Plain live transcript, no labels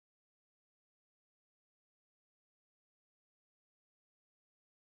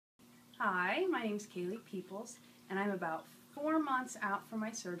Hi, my name's Kaylee Peoples, and I'm about 4 months out from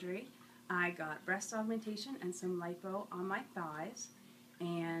my surgery. I got breast augmentation and some lipo on my thighs,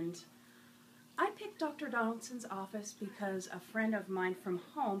 and I picked Dr. Donaldson's office because a friend of mine from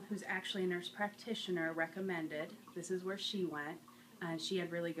home, who's actually a nurse practitioner, recommended. This is where she went, and she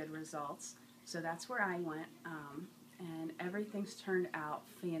had really good results. So that's where I went, and everything's turned out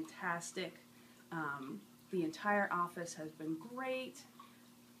fantastic. The entire office has been great.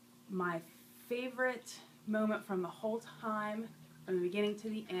 My favorite moment from the whole time, from the beginning to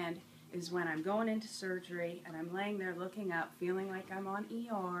the end, is when I'm going into surgery and I'm laying there looking up, feeling like I'm on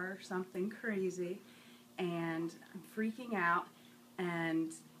ER or something crazy, and I'm freaking out,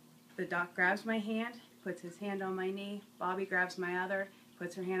 and the doc grabs my hand, puts his hand on my knee, Bobby grabs my other,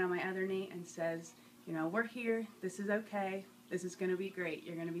 puts her hand on my other knee, and says, you know, we're here, this is okay, this is going to be great,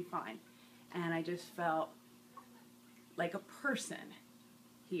 you're going to be fine. And I just felt like a person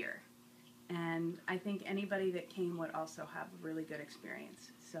here. And I think anybody that came would also have a really good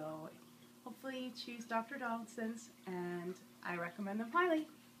experience. So hopefully you choose Dr. Donaldson's, and I recommend them highly.